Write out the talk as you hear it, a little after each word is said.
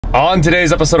On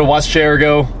today's episode of Watch Chair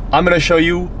Go, I'm going to show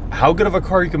you how good of a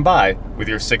car you can buy with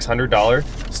your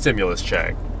 $600 stimulus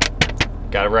check.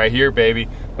 Got it right here, baby.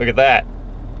 Look at that.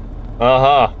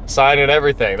 Sign and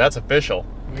everything. That's official.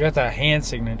 We got that hand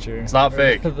signature. It's not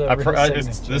fake.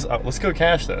 Signature. Let's go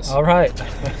cash this. All right.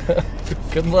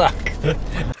 Good luck.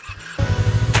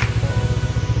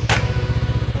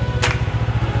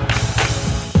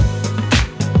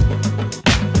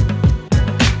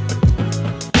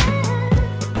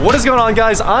 What is going on,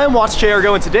 guys? I'm Watch Chair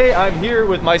Go, and today I'm here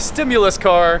with my stimulus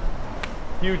car.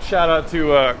 Huge shout out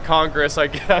to Congress, I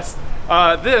guess.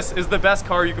 This is the best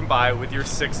car you can buy with your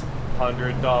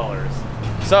 $600.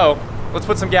 So let's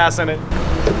put some gas in it.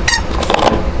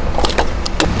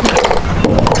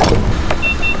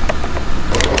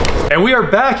 And we are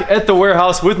back at the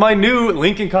warehouse with my new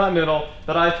Lincoln Continental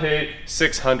that I paid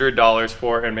 $600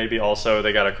 for, and maybe also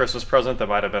they got a Christmas present that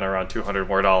might have been around $200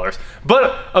 more.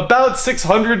 But about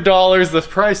 $600, the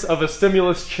price of a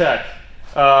stimulus check.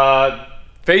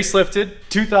 Facelifted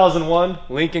 2001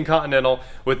 Lincoln Continental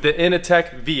with the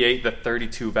Initech V8, the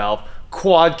 32 valve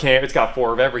quad cam. It's got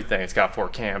 4 of everything. It's got 4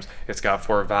 cams. It's got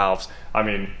 4 valves. I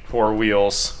mean, 4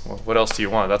 wheels. What else do you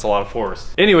want? That's a lot of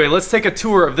 4s. Anyway, let's take a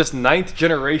tour of this 9th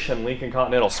generation Lincoln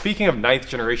Continental. Speaking of 9th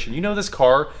generation, you know this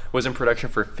car was in production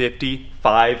for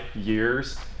 55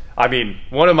 years? I mean,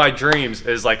 one of my dreams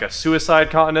is like a suicide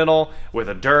Continental with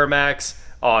a Duramax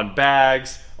on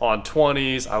bags, on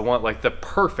 20s. I want like the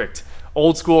perfect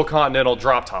old school Continental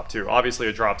drop top too. Obviously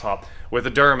a drop top with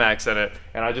a Duramax in it,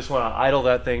 and I just want to idle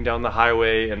that thing down the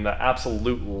highway in the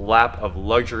absolute lap of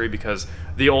luxury, because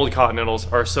the old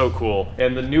Continentals are so cool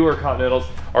and the newer Continentals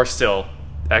are still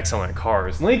excellent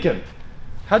cars. Lincoln,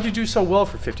 how'd you do so well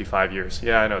for 55 years?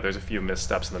 Yeah, I know there's a few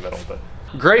missteps in the middle, but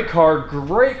great car,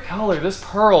 great color. This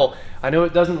pearl, I know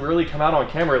it doesn't really come out on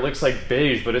camera, it looks like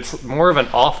beige, but it's more of an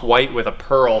off-white with a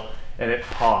pearl, and it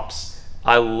pops.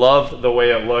 I love the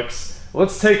way it looks.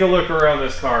 Let's take a look around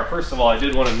this car. First of all, I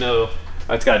did want to know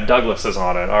it's got Douglas's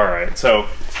on it. All right, so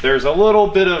there's a little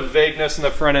bit of vagueness in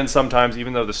the front end sometimes,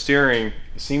 even though the steering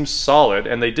seems solid.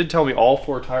 And they did tell me all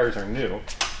 4 tires are new,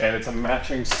 and it's a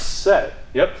matching set.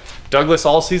 Yep, Douglas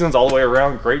all seasons, all the way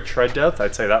around. Great tread depth.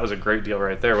 I'd say that was a great deal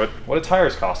right there. What do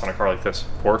tires cost on a car like this?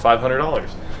 $400 or $500.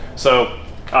 So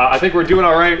I think we're doing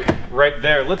all right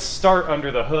there. Let's start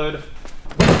under the hood.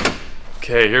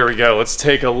 Okay, here we go. Let's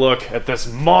take a look at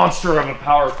this monster of a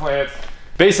power plant.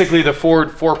 Basically the Ford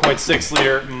 4.6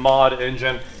 liter mod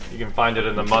engine. You can find it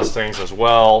in the Mustangs as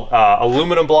well.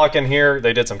 Aluminum block in here.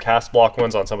 They did some cast block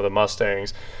ones on some of the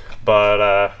Mustangs,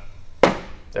 but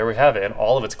there we have it in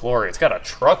all of its glory. It's got a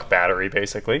truck battery,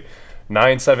 basically.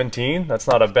 917, that's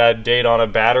not a bad date on a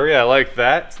battery. I like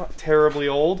that. It's not terribly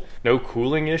old. No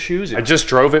cooling issues. I just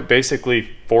drove it basically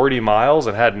 40 miles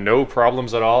and had no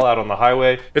problems at all out on the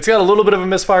highway. It's got a little bit of a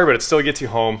misfire, but it still gets you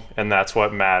home, and that's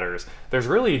what matters. There's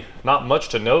really not much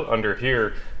to note under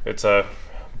here. It's a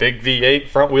big V8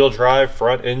 front wheel drive,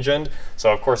 front engine.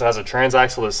 So of course it has a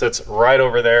transaxle that sits right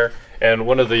over there. And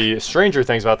one of the stranger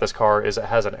things about this car is it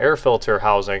has an air filter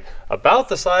housing about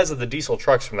the size of the diesel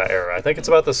trucks from that era. I think it's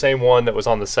about the same one that was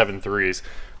on the 7.3s.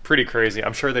 Pretty crazy.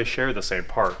 I'm sure they share the same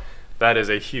part. That is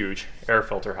a huge air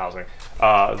filter housing.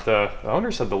 The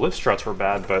owner said the lift struts were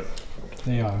bad, but...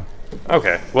 They are.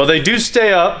 Okay, well they do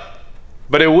stay up,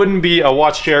 but it wouldn't be a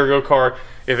Watch Chair Go car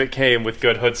if it came with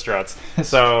good hood struts.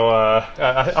 So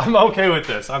I'm okay with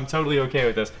this. I'm totally okay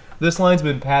with this. This line's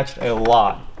been patched a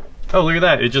lot. Oh, look at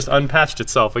that. It just unpatched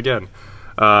itself again.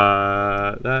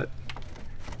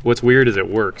 What's weird is it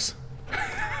works.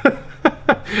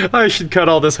 I should cut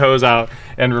all this hose out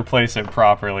and replace it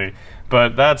properly.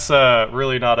 But that's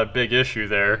really not a big issue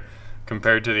there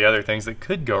compared to the other things that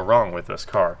could go wrong with this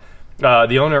car.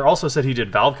 The owner also said he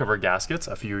did valve cover gaskets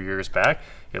a few years back.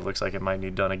 It looks like it might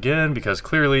need done again because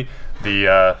clearly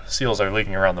the seals are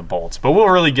leaking around the bolts. But we'll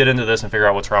really get into this and figure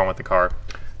out what's wrong with the car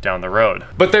down the road.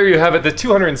 But there you have it, the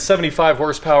 275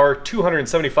 horsepower,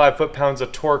 275 foot-pounds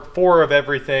of torque, 4 of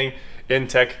everything,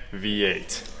 Initech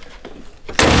V8.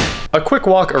 A quick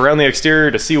walk around the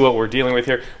exterior to see what we're dealing with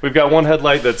here. We've got one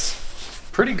headlight that's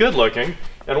pretty good looking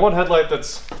and one headlight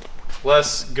that's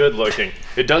less good looking.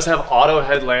 It does have auto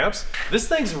headlamps. This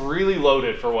thing's really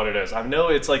loaded for what it is. I know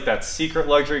it's like that secret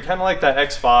luxury, kind of like that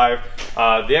X5.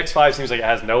 The X5 seems like it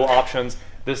has no options.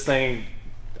 This thing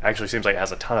actually seems like it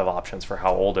has a ton of options for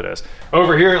how old it is.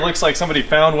 Over here, it looks like somebody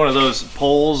found one of those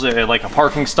poles at like a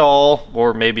parking stall,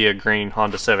 or maybe a green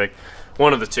Honda Civic.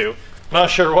 One of the two. Not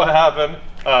sure what happened.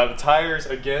 The tires,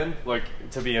 again, look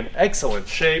to be in excellent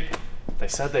shape. They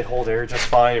said they hold air just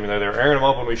fine, even though they were airing them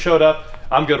up when we showed up.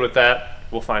 I'm good with that.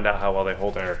 we'll find out how well they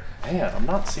hold air. Man, I'm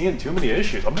not seeing too many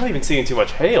issues. I'm not even seeing too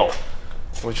much hail,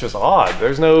 which is odd.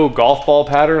 There's no golf ball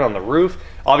pattern on the roof.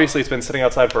 Obviously, it's been sitting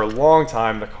outside for a long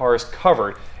time. The car is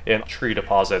covered in tree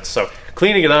deposits, so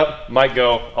cleaning it up might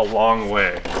go a long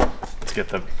way. Let's get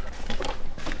the...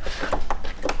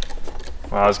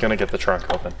 Well, I was gonna get the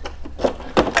trunk open.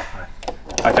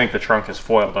 I think the trunk has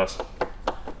foiled us.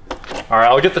 All right,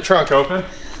 I'll get the trunk open.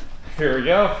 Here we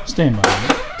go. Stand by.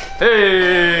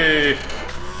 Hey!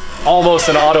 Almost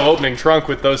an auto opening trunk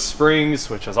with those springs,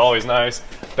 which is always nice.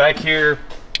 Back here,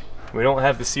 we don't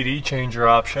have the CD changer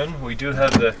option. We do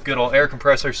have the good old air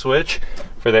compressor switch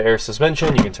for the air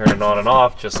suspension. You can turn it on and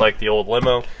off, just like the old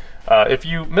limo. If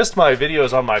you missed my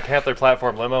videos on my Panther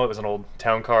platform limo, it was an old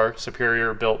town car,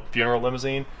 Superior built funeral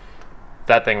limousine.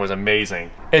 That thing was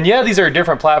amazing. And yeah, these are a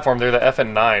different platform. They're the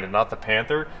FN9 and not the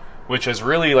Panther, which is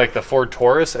really like the Ford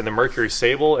Taurus and the Mercury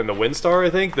Sable and the Windstar, I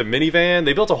think, the minivan.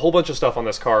 They built a whole bunch of stuff on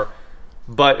this car,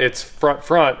 but it's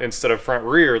front instead of front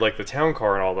rear like the town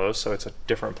car and all those, so it's a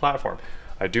different platform.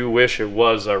 I do wish it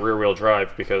was a rear wheel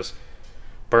drive because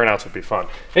burnouts would be fun.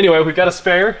 Anyway, we've got a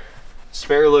spare.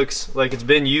 Spare looks like it's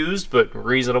been used, but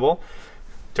reasonable.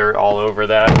 Dirt all over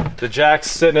that. The jack's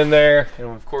sitting in there, and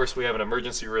of course we have an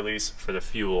emergency release for the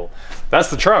fuel. That's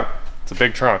the trunk. It's a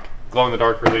big trunk.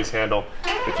 Glow-in-the-dark release handle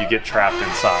if you get trapped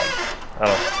inside.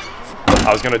 I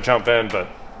was gonna jump in, but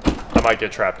I might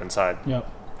get trapped inside. Yep.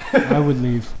 I would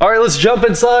leave. All right, let's jump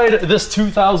inside this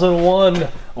 2001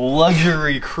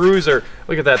 luxury cruiser.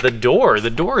 Look at that, the door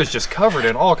is just covered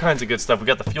in all kinds of good stuff. We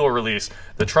got the fuel release,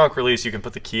 the trunk release. You can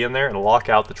put the key in there and lock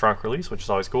out the trunk release, which is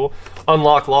always cool.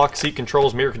 Unlock, lock, seat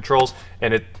controls, mirror controls,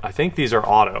 and I think these are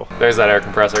auto. There's that air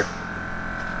compressor.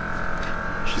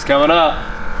 She's coming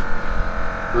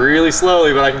up. Really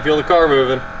slowly, but I can feel the car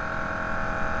moving.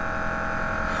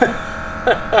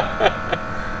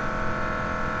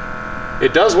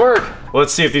 It does work.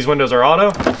 Let's see if these windows are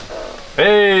auto.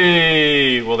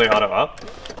 Hey, will they auto up?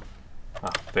 Oh,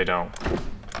 they don't.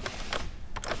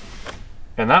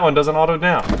 And that one doesn't auto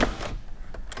down.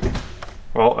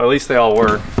 Well, at least they all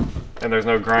work, and there's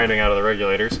no grinding out of the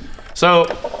regulators. So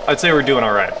I'd say we're doing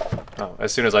all right. Oh,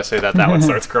 as soon as I say that, that one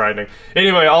starts grinding.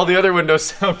 Anyway, all the other windows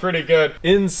sound pretty good.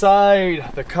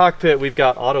 Inside the cockpit, we've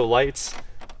got auto lights,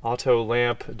 auto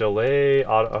lamp delay,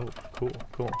 oh,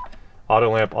 cool.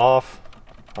 Auto lamp off.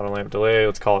 Auto lamp delay,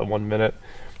 let's call it 1 minute.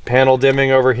 Panel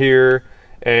dimming over here,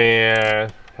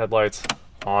 and headlights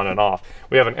on and off.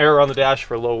 We have an error on the dash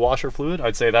for low washer fluid.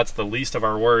 I'd say that's the least of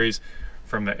our worries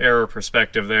from the error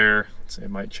perspective there. Let's see, it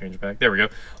might change back. There we go.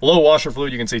 Low washer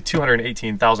fluid, you can see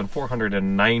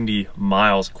 218,490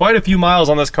 miles. Quite a few miles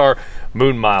on this car.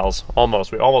 Moon miles,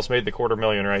 almost. We almost made the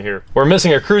 250,000 right here. We're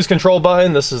missing a cruise control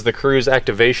button. This is the cruise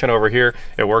activation over here.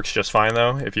 It works just fine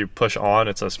though. If you push on,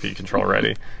 it's a speed control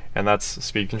ready. And that's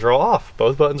speed control off.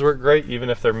 Both buttons work great, even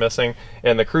if they're missing.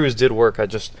 And the cruise did work. I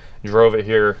just drove it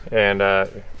here and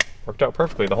worked out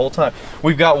perfectly the whole time.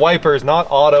 We've got wipers, not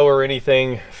auto or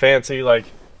anything fancy like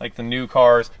the new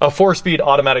cars. A 4-speed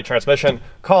automatic transmission,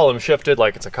 column shifted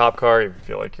like it's a cop car. You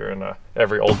feel like you're in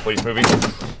every old police movie.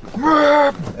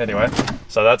 Anyway,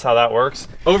 so that's how that works.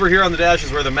 Over here on the dash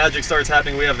is where the magic starts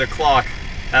happening. We have the clock.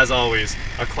 As always,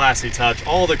 a classy touch.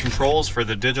 All the controls for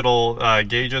the digital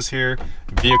gauges here.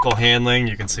 Vehicle handling,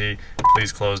 you can see,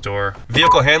 please close door.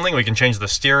 Vehicle handling, we can change the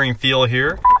steering feel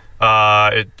here.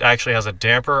 It actually has a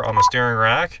damper on the steering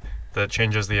rack that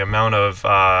changes the amount of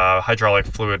hydraulic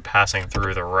fluid passing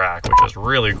through the rack, which is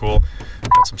really cool.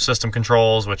 Got some system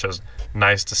controls, which is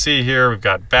nice to see here. We've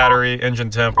got battery, engine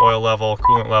temp, oil level,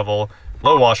 coolant level,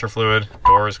 low washer fluid,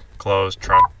 doors closed,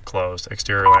 trunk closed,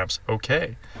 exterior lamps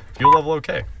okay. Fuel level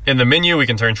okay. In the menu, we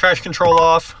can turn traction control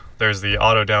off. There's the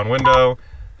auto down window,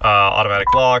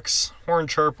 automatic locks, horn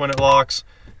chirp when it locks,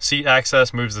 seat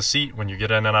access moves the seat when you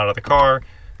get in and out of the car,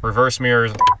 reverse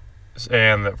mirrors,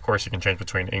 and of course you can change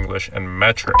between English and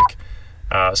metric.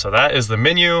 So that is the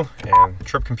menu and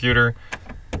trip computer.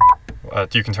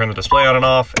 You can turn the display on and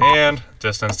off, and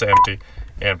distance to empty,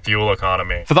 and fuel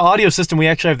economy. For the audio system, we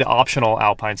actually have the optional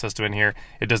Alpine system in here.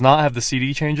 It does not have the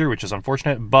CD changer, which is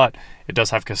unfortunate, but it does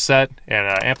have cassette and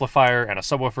an amplifier and a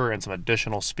subwoofer and some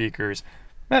additional speakers.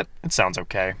 It sounds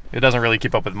okay. It doesn't really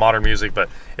keep up with modern music, but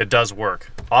it does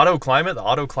work. Auto climate, the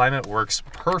auto climate works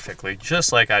perfectly,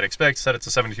 just like I'd expect. Set it to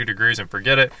 72 degrees and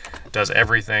forget it. It does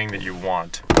everything that you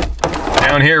want.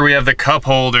 Down here we have the cup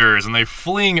holders, and they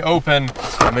fling open,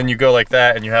 and then you go like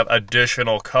that and you have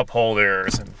additional cup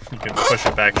holders, and you can push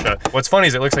it back shut. What's funny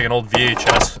is it looks like an old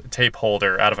VHS tape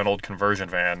holder out of an old conversion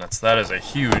van. That is a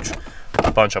huge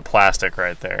bunch of plastic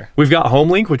right there. We've got Home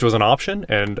Link, which was an option,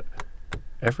 and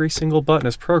every single button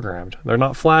is programmed. They're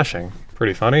not flashing.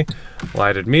 Pretty funny.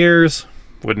 Lighted mirrors.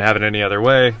 Wouldn't have it any other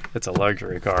way. It's a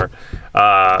luxury car.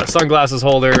 Sunglasses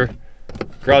holder.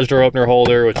 Garage door opener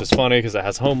holder, which is funny because it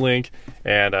has home link,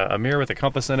 and a mirror with a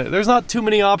compass in it. There's not too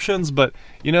many options, but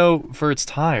you know, for its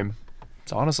time,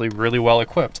 it's honestly really well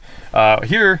equipped.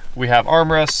 Here we have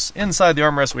armrests. Inside the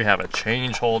armrest we have a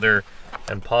change holder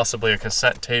and possibly a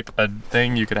cassette tape, a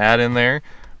thing you could add in there,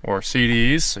 or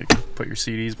CDs, so you can put your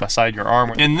CDs beside your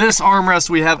arm. In this armrest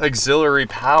we have auxiliary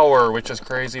power, which is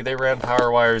crazy. They ran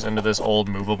power wires into this old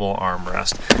movable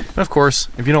armrest. And of course,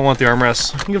 if you don't want the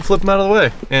armrest, you can flip them out of the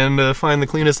way and find the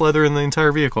cleanest leather in the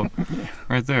entire vehicle.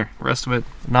 Right there. The rest of it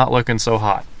not looking so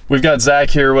hot. We've got Zach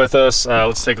here with us.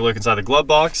 Let's take a look inside the glove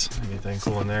box. Anything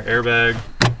cool in there? Airbag.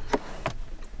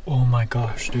 Oh my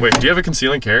gosh, dude. Wait, do you have a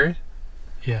conceal and carry?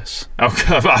 Yes.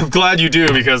 Okay, I'm glad you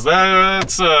do, because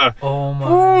that's oh my.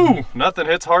 Woo, nothing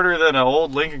hits harder than an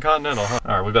old Lincoln Continental, huh?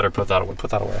 All right, we better put that away.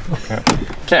 Put that away. Okay.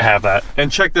 Can't have that.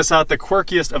 And check this out, the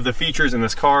quirkiest of the features in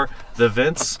this car, the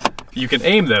vents. You can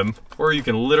aim them, or you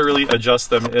can literally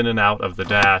adjust them in and out of the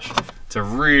dash to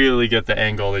really get the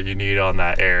angle that you need on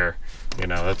that air. You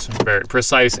know, that's very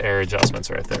precise air adjustments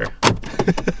right there.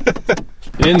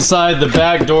 Inside the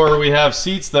back door, we have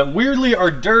seats that weirdly are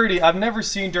dirty. I've never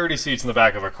seen dirty seats in the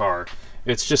back of a car.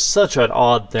 It's just such an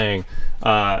odd thing.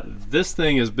 This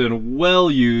thing has been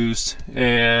well used,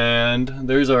 and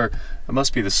there's our, it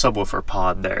must be the subwoofer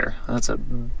pod there. That's a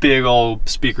big old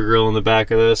speaker grill in the back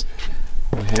of this.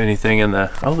 Anything in the,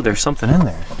 oh, there's something in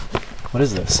there. What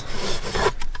is this?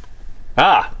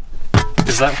 Ah,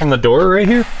 is that from the door right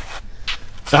here?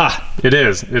 Ah, it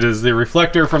is. It is the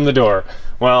reflector from the door.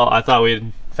 Well, I thought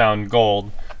we'd found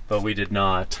gold, but we did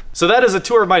not. So that is a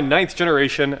tour of my 9th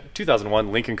generation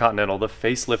 2001 Lincoln Continental, the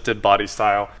facelifted body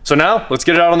style. So now let's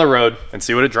get it out on the road and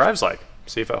see what it drives like.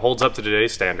 See if it holds up to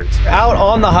today's standards. Out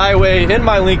on the highway in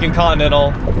my Lincoln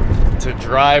Continental to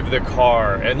drive the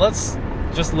car. And let's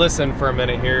just listen for a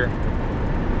minute here.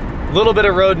 A little bit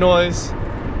of road noise.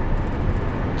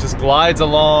 Just glides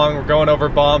along. We're going over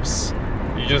bumps.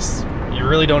 You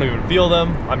really don't even feel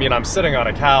them. I mean, I'm sitting on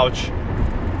a couch.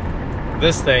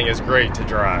 This thing is great to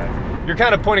drive. You're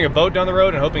kind of pointing a boat down the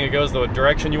road and hoping it goes the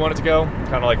direction you want it to go,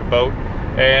 kind of like a boat.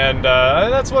 And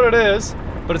that's what it is,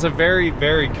 but it's a very,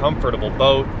 very comfortable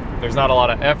boat. There's not a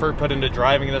lot of effort put into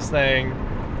driving this thing.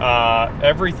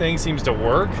 Everything seems to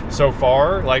work so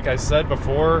far. Like I said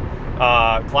before,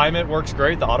 climate works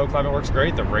great, the auto climate works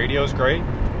great, the radio's great.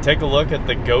 Take a look at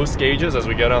the ghost gauges as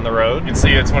we go down the road. You can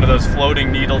see it's one of those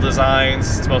floating needle designs.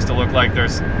 It's supposed to look like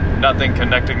there's nothing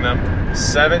connecting them.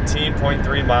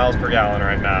 17.3 miles per gallon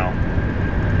right now.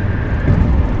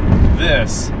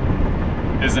 This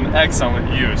is an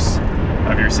excellent use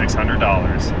of your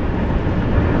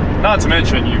 $600. Not to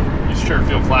mention, you sure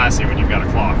feel classy when you've got a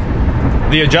clock.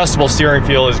 The adjustable steering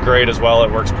feel is great as well.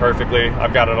 It works perfectly.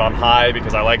 I've got it on high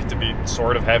because I like it to be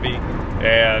sort of heavy.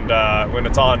 And when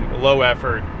it's on low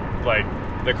effort, like,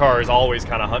 the car is always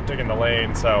kind of hunting in the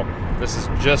lane, so this is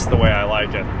just the way I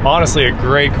like it. Honestly, a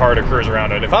great car to cruise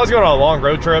around in. If I was going on a long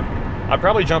road trip, I'd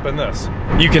probably jump in this.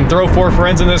 You can throw 4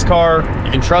 friends in this car.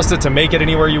 You can trust it to make it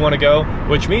anywhere you want to go,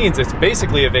 which means it's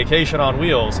basically a vacation on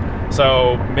wheels.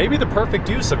 So maybe the perfect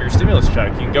use of your stimulus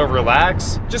check. You can go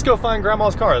relax, just go find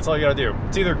grandma's car. That's all you gotta do.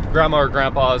 It's either grandma or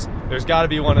grandpa's. There's gotta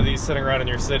be one of these sitting around in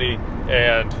your city,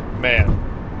 and man,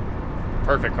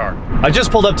 perfect car. I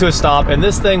just pulled up to a stop and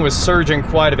this thing was surging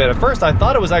quite a bit. At first I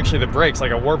thought it was actually the brakes,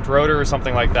 like a warped rotor or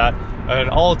something like that, an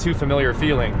all too familiar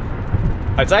feeling.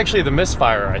 It's actually the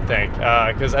misfire, I think,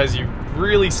 because as you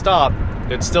really stop,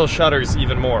 it still shudders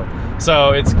even more.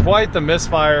 So it's quite the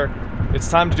misfire. It's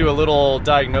time to do a little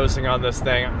diagnosing on this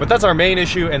thing. But that's our main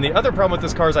issue, and the other problem with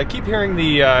this car is I keep hearing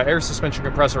the air suspension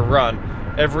compressor run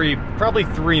every probably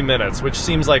 3 minutes, which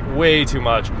seems like way too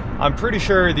much. I'm pretty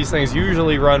sure these things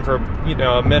usually run for, you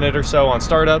know, a minute or so on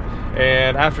startup,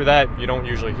 and after that you don't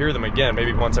usually hear them again,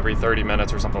 maybe once every 30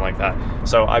 minutes or something like that.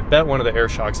 So I bet one of the air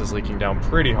shocks is leaking down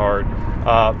pretty hard.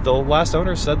 The last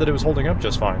owner said that it was holding up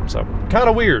just fine, so kind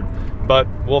of weird, but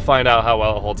we'll find out how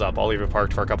well it holds up. I'll leave it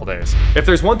parked for a couple days. If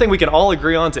there's one thing we can all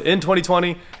agree on to end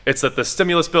 2020, it's that the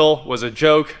stimulus bill was a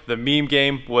joke, the meme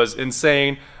game was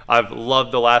insane. I've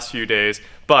loved the last few days,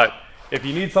 but if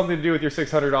you need something to do with your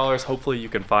 $600, hopefully you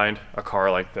can find a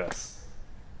car like this.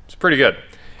 It's pretty good.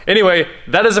 Anyway,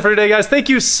 that is it for today, guys. Thank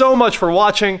you so much for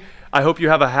watching. I hope you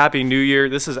have a happy new year.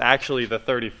 This is actually the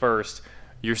 31st.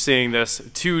 You're seeing this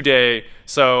today,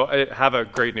 so have a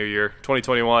great new year.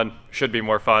 2021 should be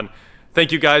more fun.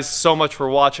 Thank you guys so much for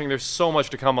watching. There's so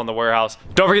much to come on the warehouse.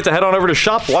 Don't forget to head on over to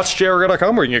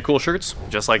shop.watchjrgo.com where you can get cool shirts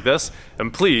just like this.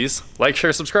 And please like,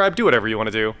 share, subscribe, do whatever you want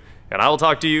to do. And I will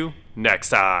talk to you next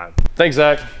time. Thanks,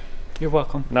 Zach. You're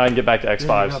welcome. Now I can get back to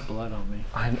X5s. You got blood on me.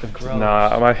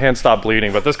 Nah, my hand stopped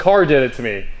bleeding, but this car did it to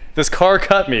me. This car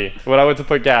cut me when I went to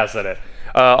put gas in it.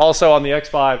 Also on the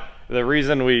X5, the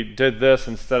reason we did this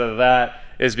instead of that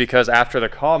is because after the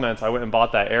comments, I went and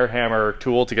bought that air hammer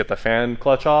tool to get the fan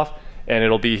clutch off, and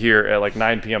it'll be here at like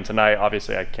 9 p.m. tonight.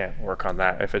 Obviously, I can't work on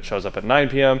that if it shows up at 9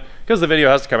 p.m. because the video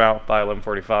has to come out by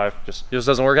 11:45. Just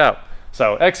doesn't work out.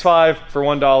 So X5 for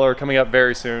 $1 coming up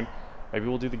very soon. Maybe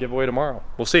we'll do the giveaway tomorrow.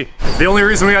 We'll see. The only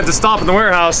reason we had to stop in the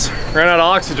warehouse, ran out of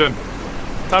oxygen.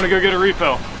 Time to go get a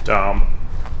refill.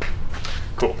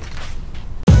 Cool.